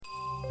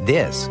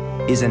This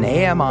is an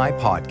AMI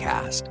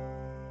podcast.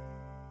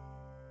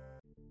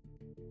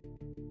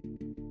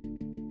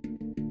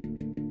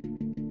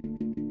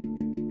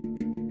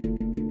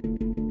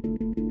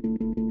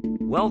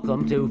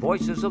 Welcome to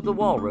Voices of the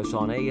Walrus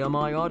on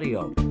AMI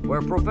Audio,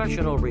 where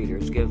professional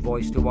readers give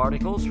voice to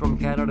articles from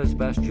Canada's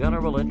best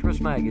general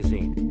interest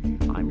magazine.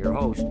 I'm your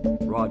host,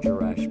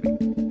 Roger Ashby.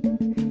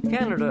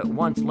 Canada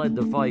once led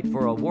the fight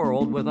for a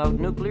world without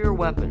nuclear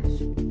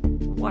weapons.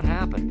 What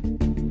happened?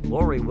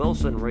 Laurie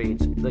Wilson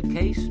reads The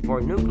Case for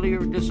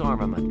Nuclear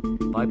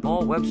Disarmament by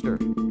Paul Webster.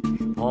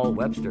 Paul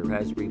Webster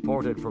has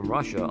reported from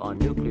Russia on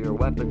nuclear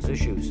weapons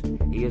issues.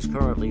 He is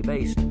currently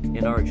based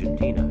in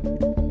Argentina.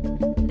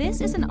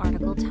 This is an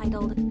article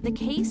titled The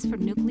Case for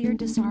Nuclear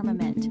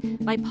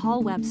Disarmament by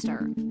Paul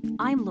Webster.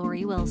 I'm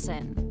Laurie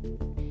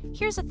Wilson.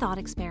 Here's a thought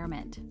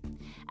experiment.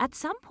 At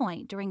some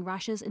point during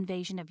Russia's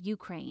invasion of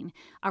Ukraine,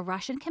 a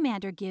Russian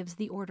commander gives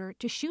the order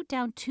to shoot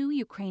down 2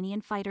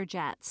 Ukrainian fighter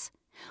jets.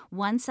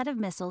 One set of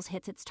missiles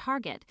hits its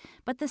target,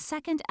 but the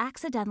second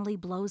accidentally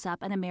blows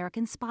up an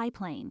American spy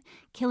plane,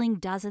 killing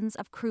dozens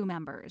of crew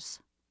members.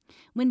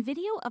 When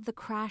video of the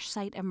crash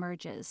site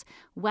emerges,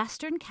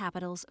 Western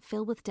capitals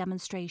fill with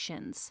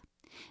demonstrations.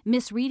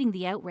 Misreading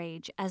the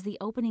outrage as the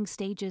opening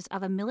stages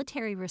of a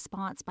military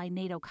response by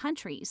NATO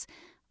countries,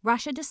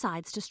 Russia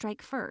decides to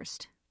strike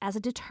first, as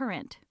a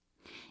deterrent.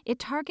 It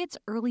targets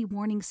early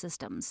warning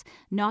systems,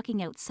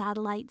 knocking out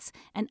satellites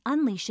and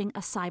unleashing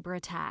a cyber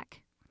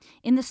attack.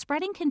 In the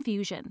spreading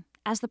confusion,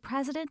 as the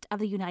President of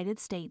the United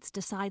States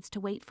decides to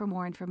wait for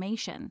more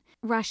information,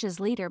 Russia's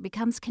leader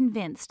becomes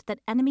convinced that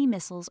enemy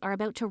missiles are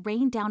about to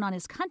rain down on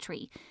his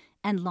country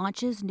and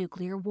launches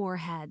nuclear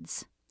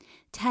warheads.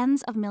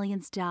 Tens of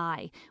millions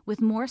die,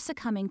 with more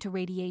succumbing to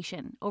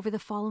radiation over the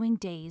following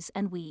days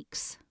and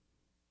weeks.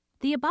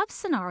 The above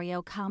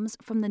scenario comes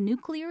from the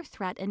Nuclear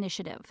Threat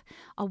Initiative,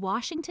 a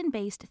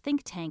Washington-based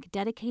think tank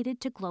dedicated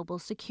to global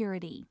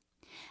security.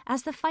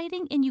 As the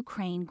fighting in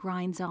Ukraine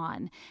grinds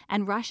on,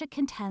 and Russia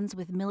contends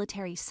with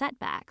military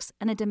setbacks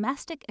and a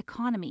domestic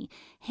economy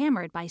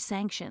hammered by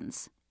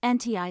sanctions,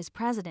 NTI's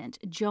president,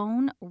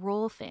 Joan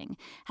Rolfing,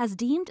 has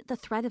deemed the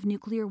threat of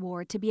nuclear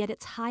war to be at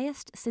its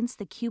highest since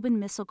the Cuban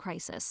Missile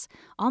Crisis,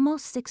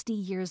 almost 60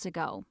 years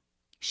ago.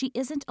 She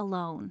isn't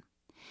alone.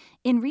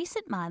 In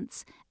recent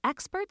months,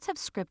 experts have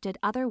scripted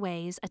other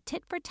ways a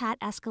tit-for-tat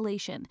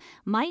escalation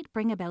might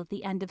bring about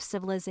the end of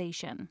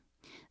civilization.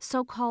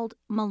 So-called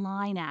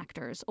malign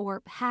actors,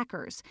 or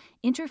hackers,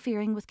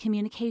 interfering with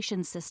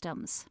communication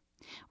systems.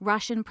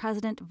 Russian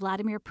President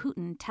Vladimir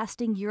Putin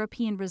testing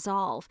European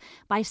resolve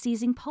by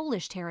seizing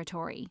Polish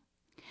territory.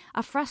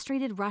 A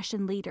frustrated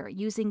Russian leader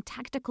using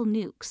tactical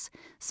nukes,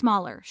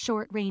 smaller,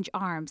 short-range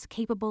arms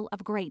capable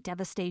of great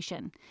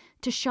devastation,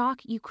 to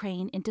shock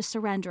Ukraine into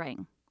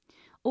surrendering.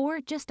 Or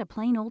just a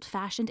plain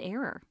old-fashioned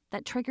error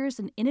that triggers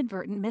an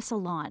inadvertent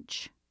missile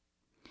launch.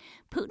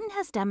 Putin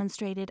has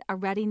demonstrated a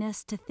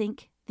readiness to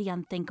think the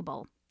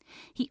unthinkable.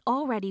 He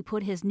already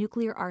put his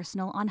nuclear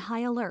arsenal on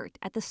high alert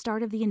at the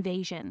start of the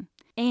invasion.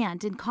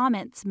 And in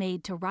comments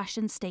made to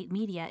Russian state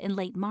media in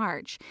late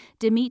March,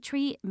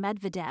 Dmitry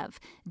Medvedev,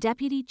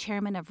 deputy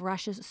chairman of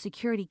Russia's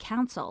Security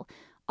Council,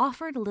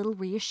 offered a little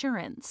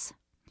reassurance.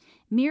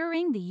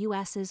 Mirroring the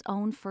U.S.'s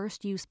own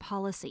first-use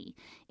policy,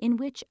 in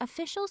which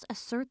officials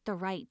assert the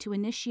right to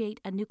initiate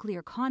a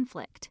nuclear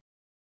conflict,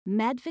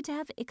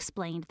 Medvedev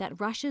explained that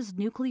Russia's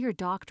nuclear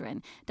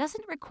doctrine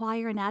doesn't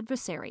require an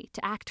adversary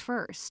to act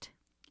first.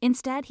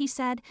 Instead, he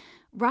said,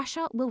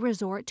 Russia will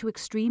resort to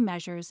extreme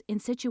measures in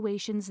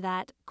situations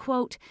that,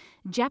 quote,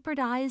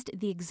 jeopardized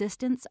the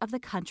existence of the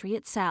country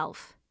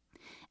itself.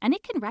 And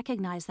it can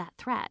recognize that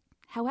threat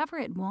however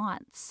it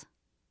wants.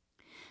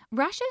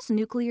 Russia's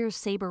nuclear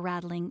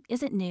saber-rattling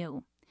isn't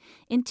new.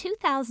 In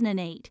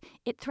 2008,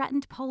 it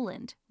threatened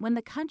Poland when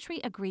the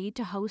country agreed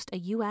to host a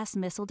U.S.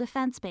 missile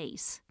defense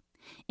base.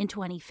 In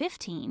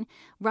 2015,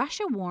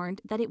 Russia warned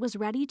that it was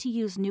ready to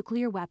use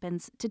nuclear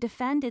weapons to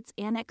defend its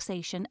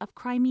annexation of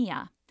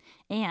Crimea.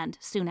 And,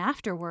 soon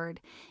afterward,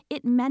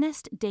 it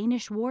menaced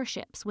Danish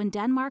warships when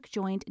Denmark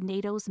joined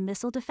NATO's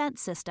missile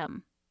defense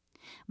system.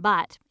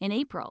 But, in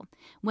April,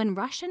 when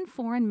Russian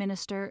Foreign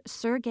Minister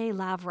Sergei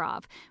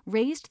Lavrov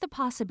raised the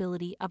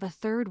possibility of a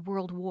third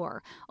world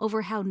war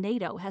over how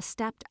NATO has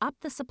stepped up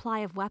the supply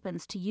of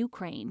weapons to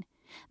Ukraine,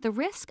 the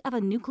risk of a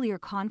nuclear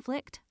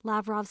conflict,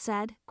 Lavrov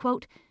said,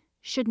 quote,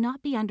 should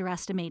not be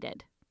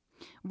underestimated.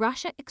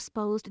 Russia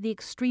exposed the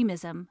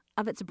extremism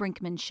of its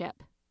brinkmanship.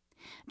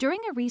 During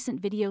a recent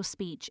video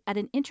speech at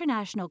an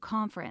international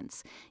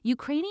conference,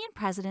 Ukrainian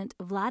President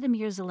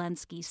Vladimir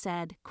Zelensky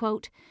said,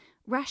 quote,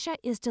 Russia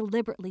is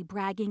deliberately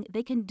bragging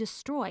they can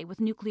destroy with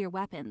nuclear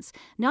weapons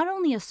not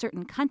only a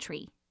certain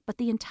country, but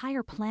the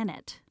entire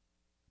planet.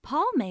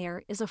 Paul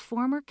Mayer is a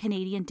former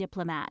Canadian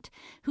diplomat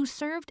who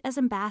served as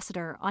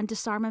ambassador on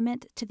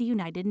disarmament to the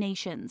United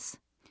Nations.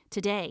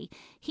 Today,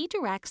 he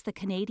directs the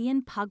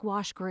Canadian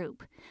Pugwash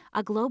Group,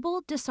 a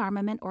global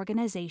disarmament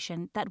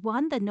organization that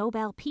won the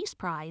Nobel Peace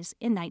Prize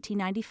in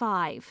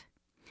 1995.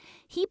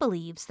 He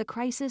believes the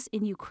crisis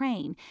in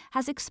Ukraine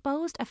has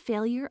exposed a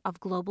failure of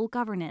global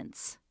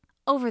governance.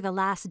 Over the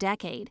last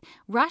decade,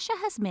 Russia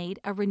has made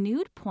a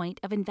renewed point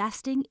of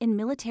investing in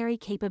military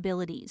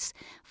capabilities,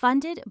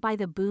 funded by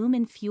the boom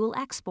in fuel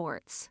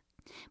exports.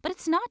 But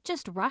it's not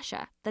just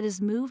Russia that has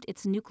moved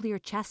its nuclear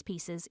chess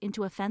pieces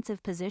into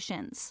offensive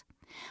positions.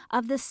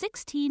 Of the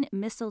 16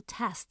 missile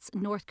tests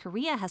North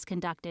Korea has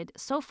conducted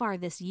so far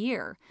this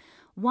year,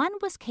 one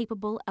was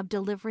capable of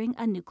delivering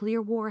a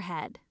nuclear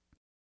warhead.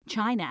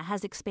 China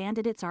has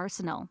expanded its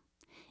arsenal.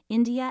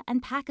 India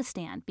and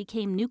Pakistan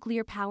became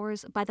nuclear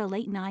powers by the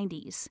late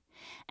 90s,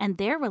 and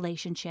their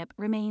relationship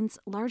remains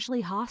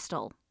largely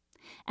hostile.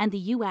 And the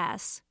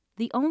U.S.,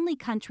 the only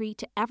country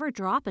to ever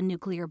drop a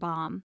nuclear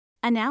bomb,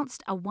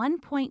 announced a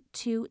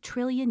 $1.2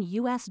 trillion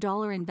U.S.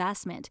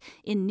 investment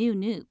in new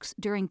nukes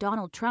during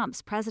Donald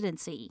Trump's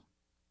presidency.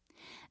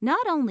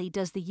 Not only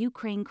does the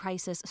Ukraine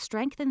crisis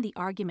strengthen the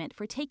argument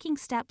for taking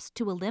steps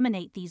to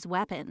eliminate these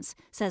weapons,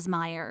 says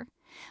Meyer,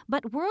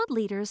 but world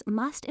leaders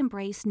must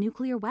embrace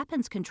nuclear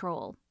weapons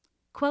control.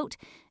 Quote,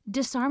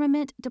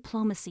 disarmament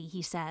diplomacy,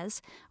 he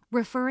says,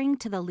 referring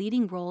to the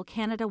leading role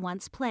Canada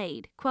once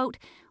played, quote,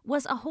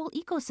 was a whole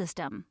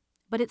ecosystem,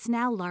 but it's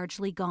now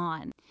largely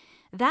gone.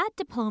 That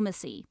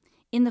diplomacy,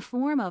 in the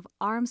form of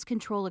arms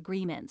control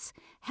agreements,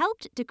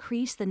 helped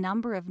decrease the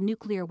number of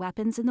nuclear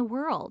weapons in the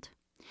world.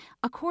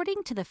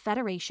 According to the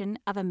Federation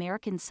of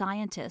American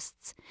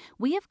Scientists,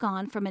 we have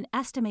gone from an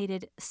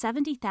estimated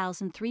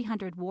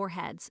 70,300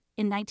 warheads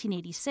in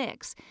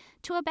 1986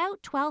 to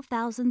about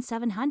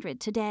 12,700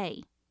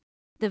 today.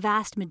 The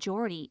vast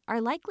majority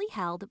are likely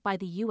held by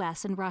the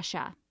U.S. and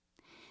Russia.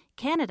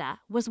 Canada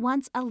was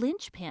once a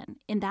linchpin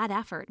in that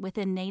effort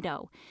within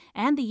NATO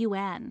and the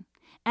UN,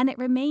 and it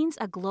remains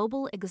a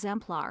global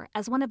exemplar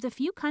as one of the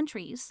few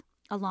countries,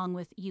 along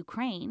with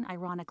Ukraine,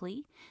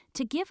 ironically,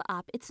 to give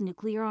up its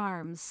nuclear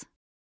arms.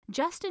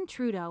 Justin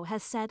Trudeau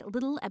has said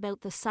little about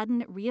the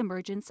sudden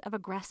reemergence of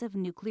aggressive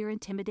nuclear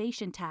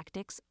intimidation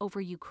tactics over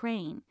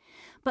Ukraine,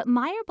 but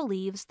Meyer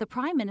believes the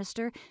Prime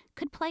Minister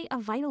could play a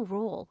vital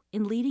role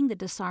in leading the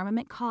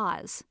disarmament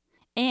cause.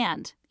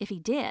 And, if he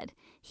did,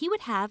 he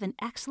would have an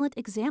excellent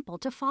example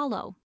to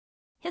follow.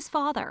 His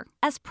father,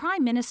 as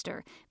Prime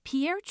Minister,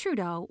 Pierre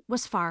Trudeau,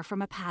 was far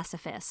from a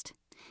pacifist.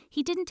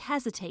 He didn't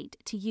hesitate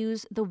to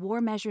use the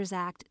War Measures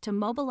Act to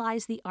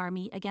mobilize the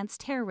army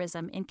against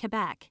terrorism in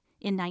Quebec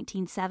in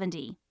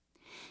 1970.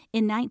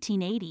 In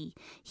 1980,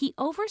 he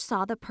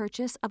oversaw the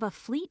purchase of a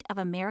fleet of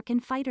American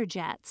fighter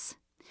jets.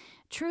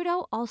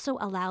 Trudeau also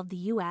allowed the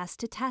U.S.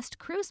 to test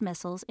cruise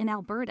missiles in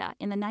Alberta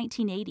in the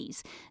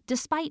 1980s,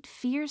 despite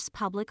fierce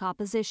public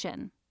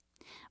opposition.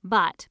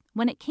 But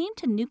when it came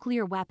to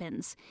nuclear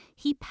weapons,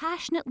 he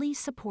passionately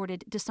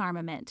supported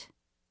disarmament.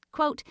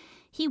 Quote,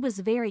 he was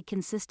very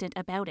consistent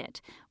about it,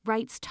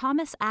 writes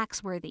Thomas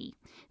Axworthy,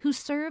 who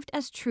served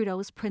as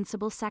Trudeau's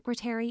principal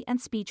secretary and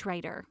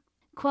speechwriter.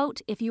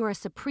 Quote, if you are a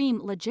supreme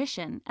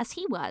logician, as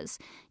he was,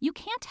 you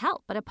can't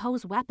help but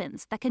oppose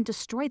weapons that can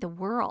destroy the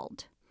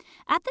world.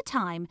 At the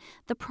time,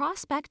 the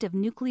prospect of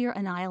nuclear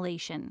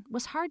annihilation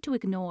was hard to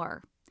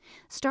ignore.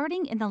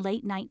 Starting in the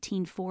late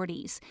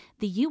 1940s,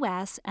 the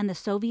U.S. and the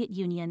Soviet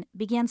Union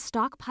began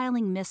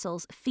stockpiling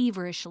missiles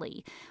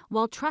feverishly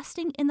while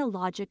trusting in the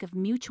logic of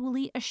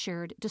mutually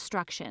assured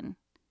destruction.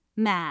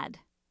 MAD.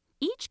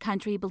 Each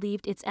country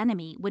believed its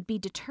enemy would be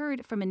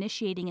deterred from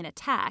initiating an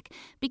attack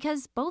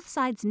because both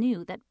sides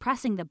knew that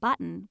pressing the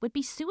button would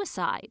be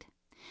suicide.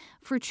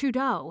 For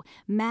Trudeau,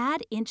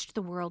 MAD inched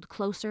the world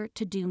closer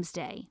to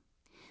doomsday.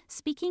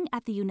 Speaking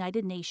at the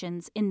United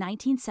Nations in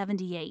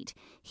 1978,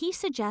 he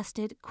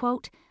suggested,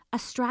 quote, a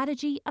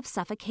strategy of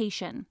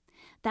suffocation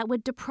that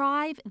would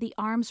deprive the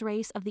arms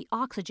race of the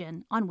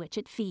oxygen on which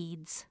it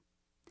feeds.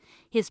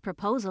 His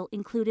proposal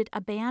included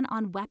a ban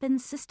on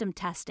weapons system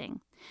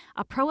testing,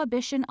 a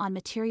prohibition on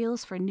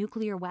materials for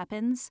nuclear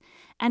weapons,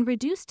 and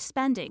reduced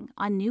spending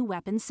on new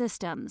weapon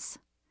systems.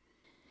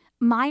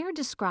 Meyer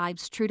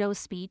describes Trudeau's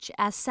speech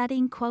as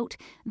setting, quote,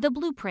 the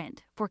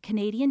blueprint for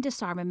Canadian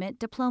disarmament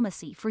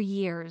diplomacy for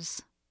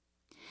years.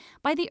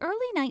 By the early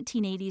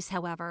 1980s,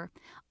 however,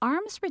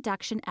 arms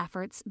reduction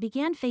efforts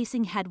began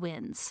facing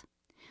headwinds.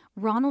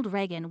 Ronald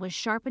Reagan was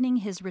sharpening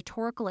his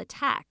rhetorical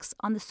attacks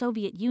on the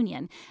Soviet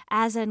Union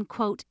as an,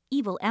 quote,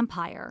 evil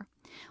empire,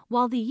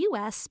 while the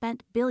U.S.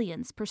 spent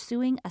billions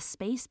pursuing a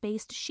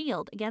space-based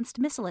shield against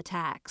missile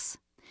attacks.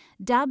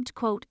 Dubbed,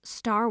 quote,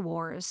 Star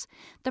Wars,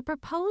 the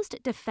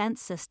proposed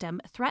defense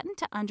system threatened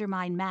to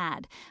undermine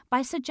MAD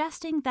by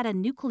suggesting that a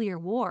nuclear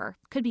war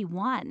could be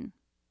won.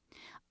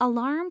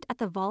 Alarmed at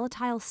the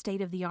volatile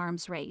state of the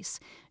arms race,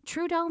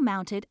 Trudeau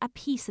mounted a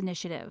peace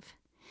initiative.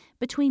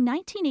 Between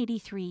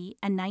 1983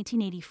 and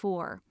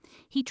 1984,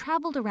 he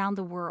traveled around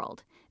the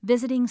world,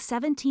 visiting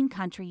 17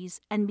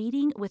 countries and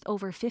meeting with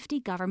over 50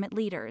 government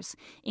leaders,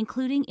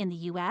 including in the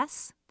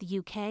U.S., the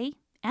U.K.,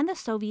 and the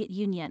Soviet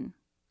Union.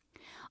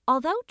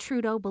 Although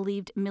Trudeau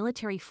believed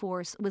military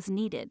force was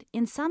needed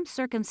in some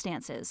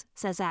circumstances,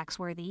 says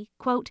Axworthy,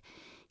 quote,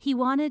 he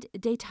wanted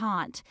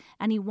détente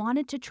and he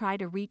wanted to try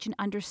to reach an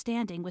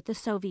understanding with the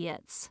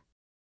Soviets.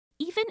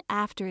 Even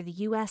after the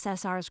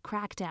USSR's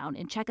crackdown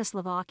in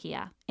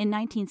Czechoslovakia in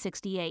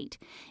 1968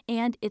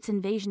 and its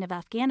invasion of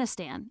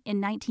Afghanistan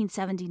in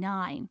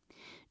 1979,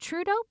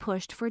 Trudeau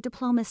pushed for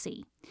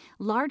diplomacy,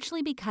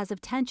 largely because of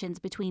tensions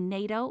between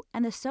NATO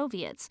and the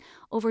Soviets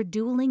over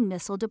dueling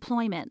missile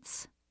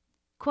deployments.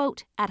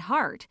 Quote, "At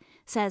heart,"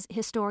 says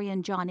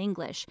historian John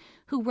English,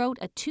 who wrote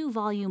a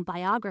 2-volume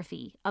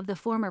biography of the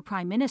former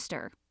Prime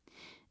Minister,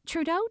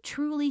 Trudeau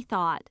truly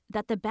thought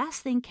that the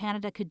best thing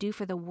Canada could do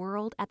for the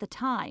world at the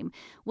time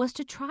was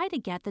to try to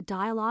get the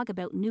dialogue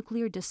about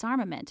nuclear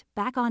disarmament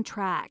back on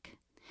track.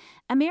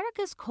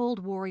 America's Cold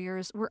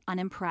Warriors were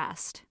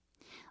unimpressed.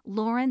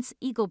 Lawrence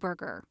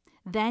Eagleburger,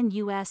 then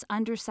U.S.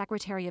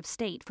 Undersecretary of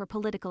State for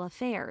Political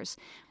Affairs,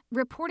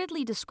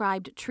 reportedly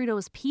described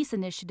Trudeau's peace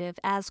initiative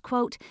as,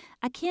 quote,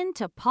 akin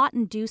to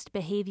pot-induced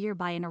behavior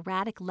by an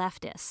erratic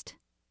leftist.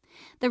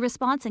 The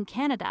response in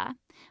Canada,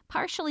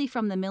 partially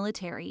from the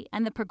military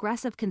and the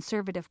Progressive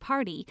Conservative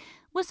Party,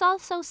 was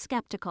also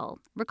skeptical,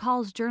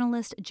 recalls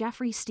journalist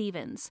Jeffrey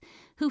Stevens,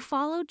 who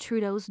followed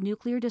Trudeau's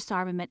nuclear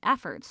disarmament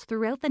efforts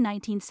throughout the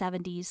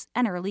 1970s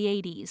and early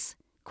 80s.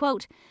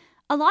 Quote,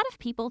 "A lot of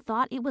people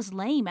thought it was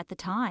lame at the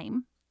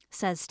time,"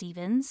 says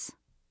Stevens.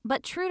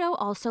 But Trudeau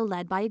also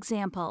led by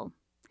example.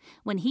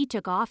 When he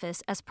took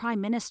office as Prime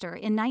Minister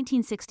in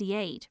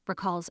 1968,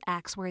 recalls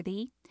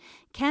Axworthy,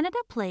 Canada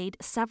played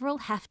several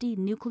hefty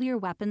nuclear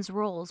weapons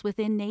roles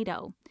within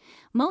NATO,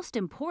 most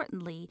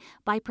importantly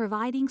by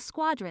providing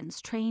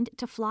squadrons trained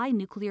to fly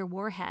nuclear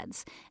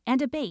warheads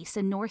and a base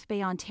in North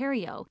Bay,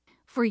 Ontario,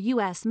 for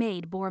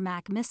U.S.-made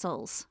Bormac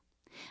missiles.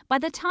 By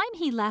the time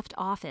he left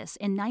office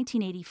in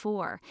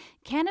 1984,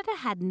 Canada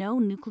had no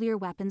nuclear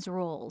weapons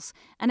roles,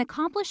 an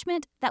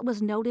accomplishment that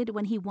was noted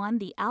when he won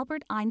the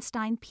Albert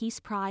Einstein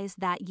Peace Prize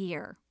that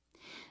year.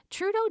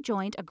 Trudeau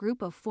joined a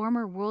group of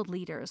former world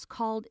leaders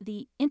called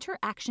the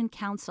Interaction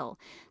Council,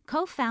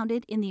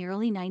 co-founded in the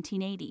early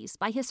 1980s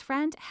by his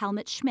friend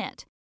Helmut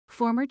Schmidt,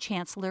 former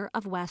Chancellor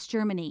of West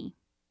Germany.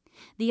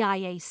 The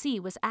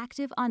IAC was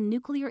active on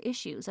nuclear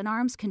issues and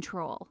arms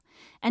control,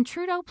 and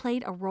Trudeau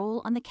played a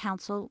role on the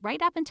council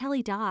right up until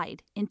he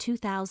died in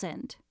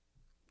 2000.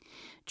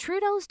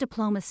 Trudeau's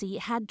diplomacy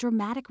had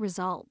dramatic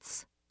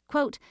results.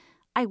 Quote,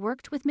 "I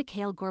worked with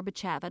Mikhail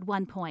Gorbachev at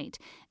one point,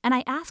 and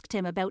I asked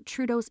him about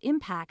Trudeau's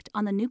impact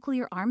on the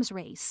nuclear arms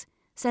race,"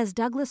 says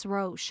Douglas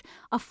Roche,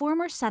 a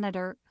former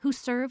senator who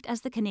served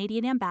as the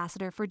Canadian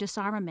ambassador for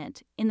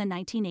disarmament in the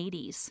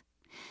 1980s.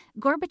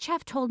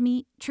 Gorbachev told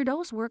me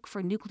Trudeau's work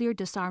for nuclear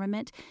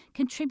disarmament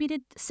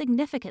contributed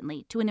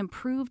significantly to an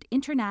improved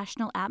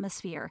international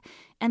atmosphere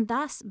and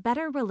thus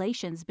better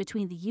relations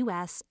between the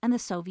U.S. and the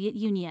Soviet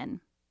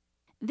Union.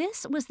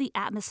 This was the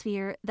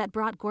atmosphere that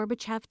brought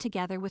Gorbachev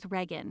together with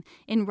Reagan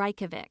in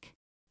Reykjavik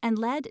and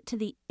led to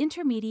the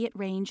Intermediate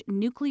Range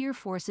Nuclear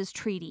Forces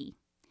Treaty.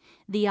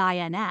 The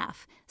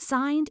INF,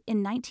 signed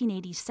in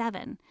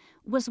 1987,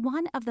 was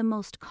one of the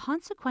most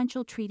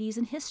consequential treaties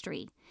in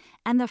history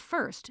and the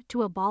first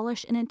to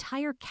abolish an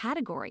entire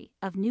category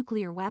of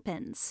nuclear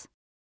weapons.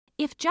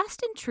 If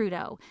Justin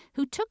Trudeau,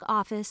 who took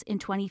office in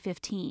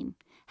 2015,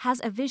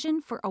 has a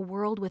vision for a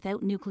world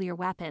without nuclear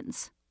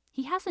weapons,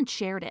 he hasn't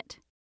shared it.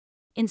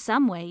 In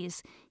some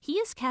ways, he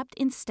is kept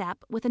in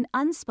step with an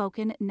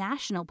unspoken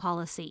national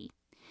policy.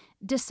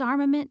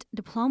 Disarmament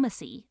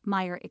diplomacy,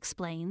 Meyer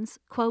explains,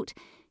 quote,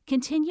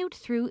 continued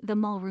through the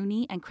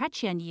Mulroney and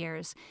Chrétien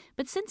years,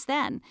 but since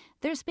then,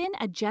 there's been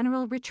a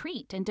general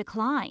retreat and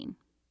decline.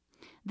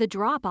 The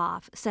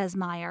drop-off, says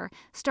Meyer,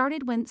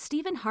 started when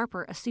Stephen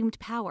Harper assumed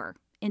power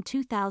in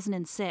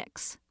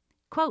 2006.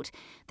 Quote,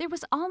 there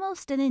was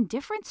almost an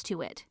indifference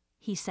to it,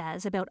 he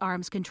says about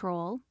arms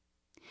control.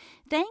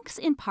 Thanks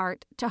in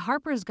part to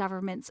Harper's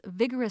government's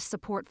vigorous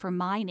support for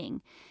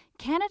mining,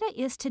 Canada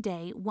is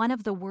today one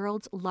of the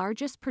world's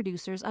largest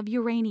producers of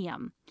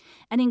uranium,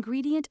 an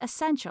ingredient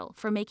essential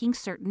for making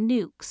certain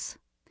nukes.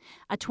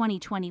 A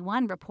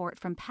 2021 report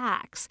from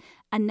PAX,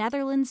 a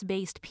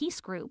Netherlands-based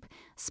peace group,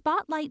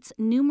 spotlights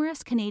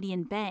numerous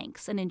Canadian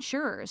banks and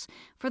insurers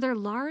for their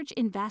large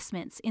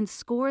investments in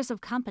scores of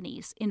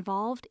companies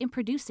involved in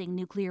producing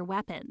nuclear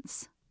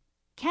weapons.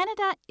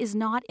 Canada is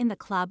not in the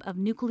club of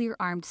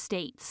nuclear-armed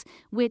states,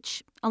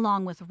 which,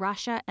 along with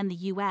Russia and the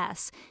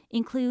U.S.,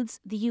 includes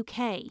the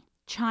UK,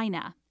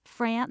 China,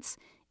 France,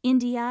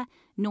 India,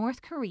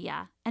 North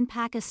Korea, and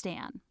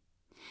Pakistan.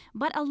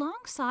 But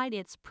alongside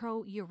its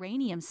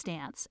pro-uranium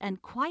stance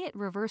and quiet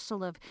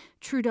reversal of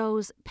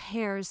Trudeau's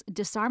pair's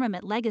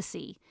disarmament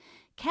legacy,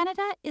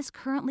 Canada is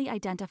currently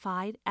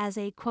identified as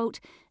a,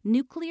 quote,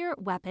 nuclear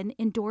weapon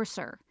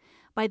endorser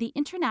by the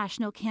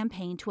International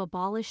Campaign to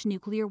Abolish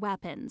Nuclear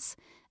Weapons,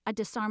 a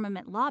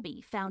disarmament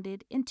lobby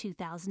founded in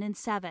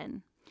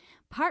 2007.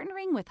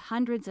 Partnering with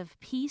hundreds of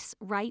peace,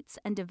 rights,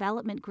 and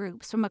development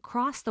groups from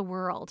across the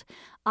world,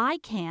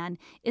 ICAN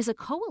is a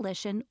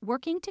coalition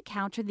working to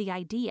counter the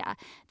idea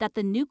that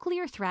the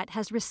nuclear threat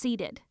has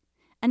receded,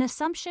 an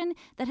assumption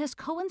that has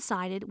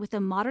coincided with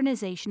the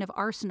modernization of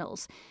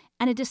arsenals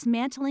and a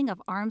dismantling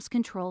of arms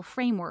control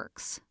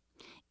frameworks.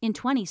 In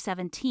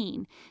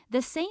 2017,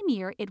 the same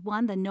year it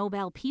won the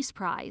Nobel Peace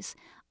Prize,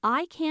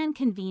 ICAN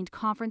convened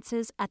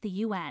conferences at the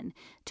UN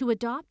to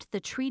adopt the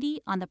Treaty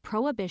on the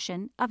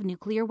Prohibition of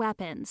Nuclear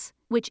Weapons,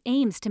 which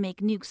aims to make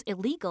nukes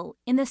illegal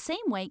in the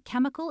same way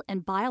chemical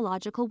and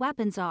biological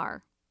weapons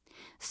are.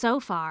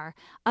 So far,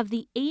 of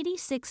the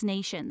 86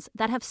 nations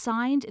that have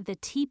signed the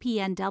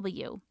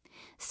TPNW,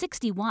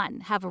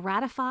 61 have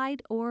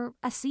ratified or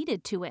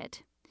acceded to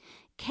it.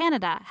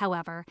 Canada,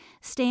 however,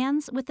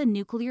 stands with the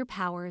nuclear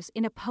powers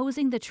in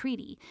opposing the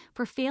treaty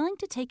for failing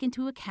to take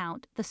into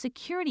account the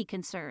security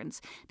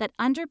concerns that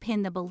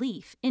underpin the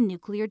belief in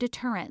nuclear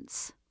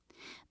deterrence.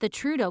 The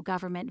Trudeau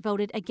government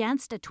voted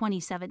against a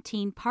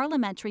 2017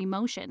 parliamentary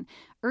motion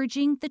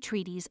urging the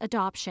treaty's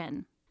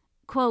adoption.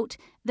 Quote,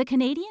 "The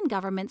Canadian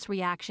government's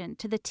reaction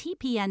to the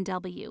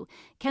TPNW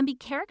can be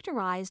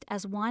characterized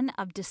as one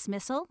of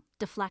dismissal,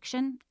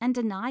 deflection, and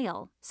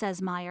denial,"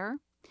 says Meyer.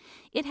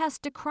 It has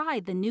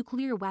decried the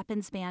nuclear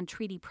weapons ban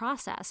treaty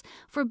process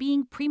for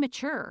being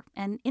premature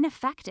and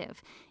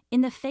ineffective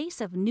in the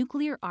face of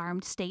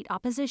nuclear-armed state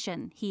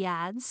opposition, he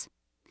adds.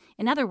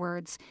 In other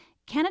words,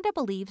 Canada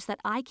believes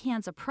that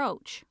ICAN's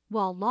approach,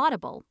 while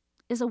laudable,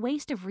 is a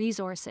waste of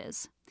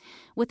resources.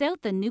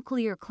 Without the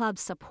nuclear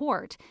club's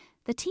support,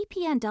 the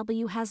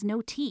TPNW has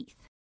no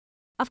teeth.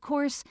 Of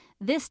course,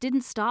 this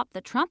didn't stop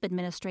the Trump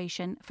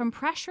administration from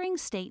pressuring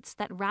states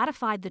that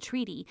ratified the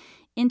treaty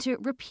into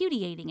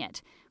repudiating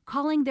it,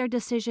 calling their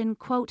decision,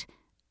 quote,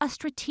 "a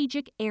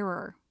strategic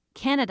error."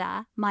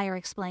 Canada, Meyer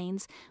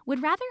explains,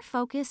 would rather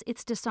focus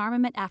its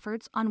disarmament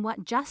efforts on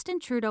what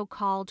Justin Trudeau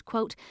called,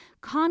 quote,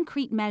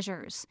 "concrete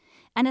measures,"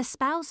 and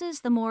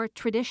espouses the more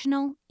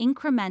traditional,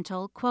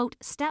 incremental, quote,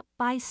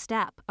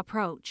 "step-by-step"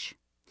 approach.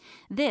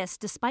 This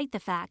despite the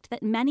fact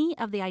that many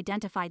of the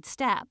identified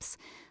steps,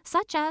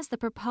 such as the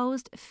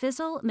proposed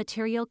Fissile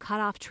Material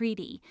Cutoff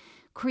Treaty,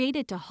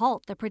 created to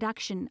halt the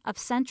production of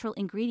central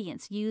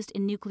ingredients used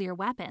in nuclear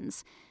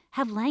weapons,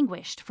 have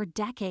languished for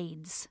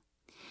decades.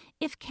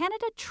 If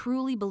Canada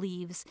truly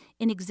believes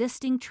in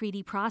existing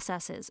treaty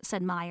processes,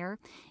 said Meyer,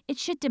 it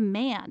should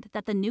demand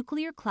that the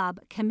nuclear club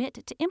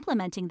commit to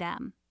implementing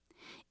them.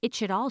 It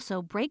should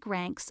also break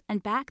ranks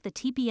and back the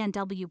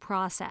TPNW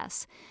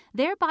process,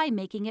 thereby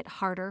making it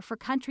harder for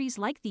countries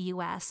like the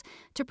U.S.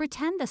 to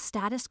pretend the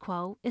status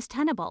quo is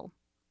tenable.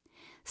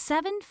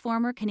 7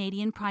 former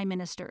Canadian prime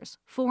ministers,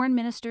 foreign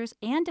ministers,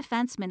 and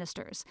defense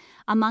ministers,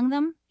 among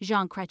them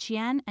Jean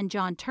Chrétien and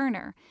John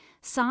Turner,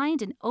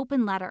 signed an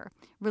open letter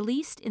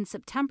released in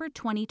September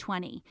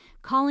 2020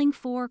 calling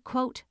for,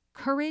 quote,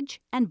 "courage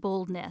and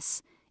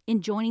boldness"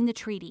 in joining the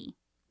treaty.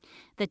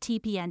 The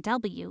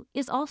TPNW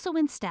is also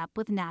in step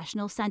with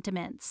national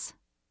sentiments.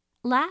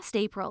 Last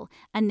April,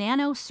 a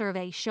NANO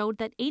survey showed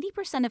that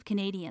 80% of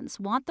Canadians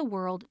want the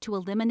world to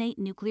eliminate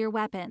nuclear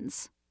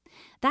weapons.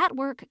 That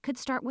work could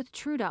start with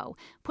Trudeau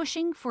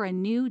pushing for a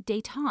new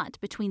détente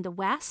between the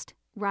West,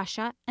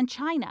 Russia, and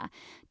China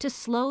to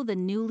slow the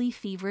newly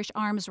feverish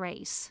arms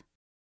race.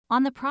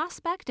 On the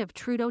prospect of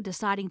Trudeau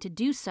deciding to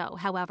do so,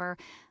 however,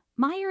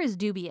 Meyer is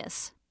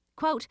dubious.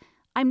 Quote,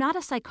 "I'm not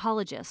a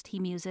psychologist," he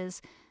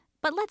muses,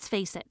 "but let's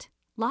face it,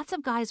 lots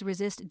of guys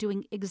resist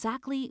doing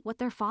exactly what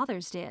their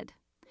fathers did."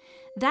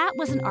 That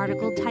was an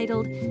article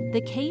titled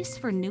 "The Case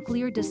for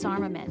Nuclear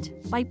Disarmament"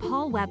 by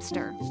Paul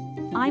Webster.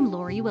 I'm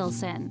Laurie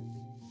Wilson.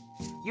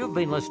 You've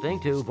been listening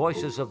to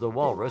Voices of the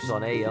Walrus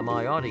on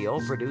AMI Audio,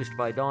 produced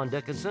by Don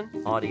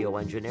Dickinson, audio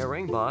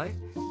engineering by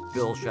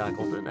Bill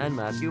Shackleton and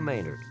Matthew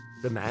Maynard.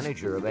 The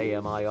manager of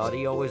AMI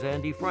Audio is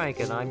Andy Frank,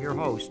 and I'm your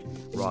host,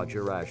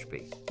 Roger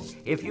Ashby.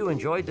 If you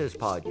enjoyed this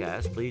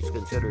podcast, please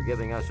consider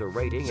giving us a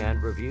rating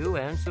and review,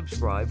 and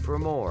subscribe for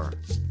more.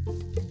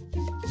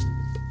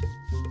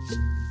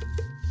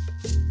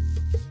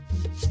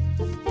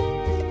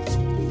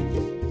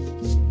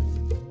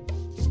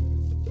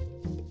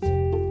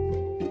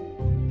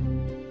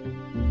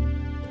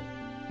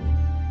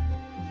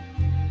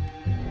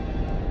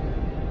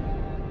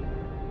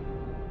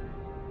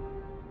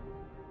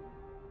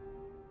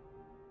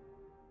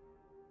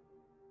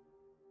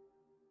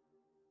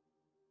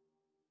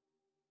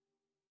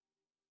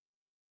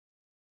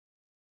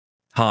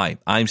 Hi,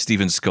 I'm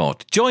Stephen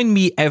Scott. Join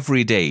me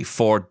every day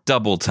for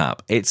Double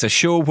Tap. It's a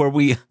show where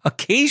we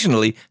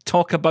occasionally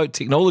talk about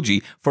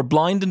technology for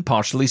blind and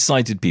partially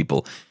sighted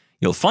people.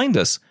 You'll find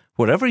us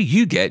wherever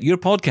you get your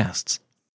podcasts.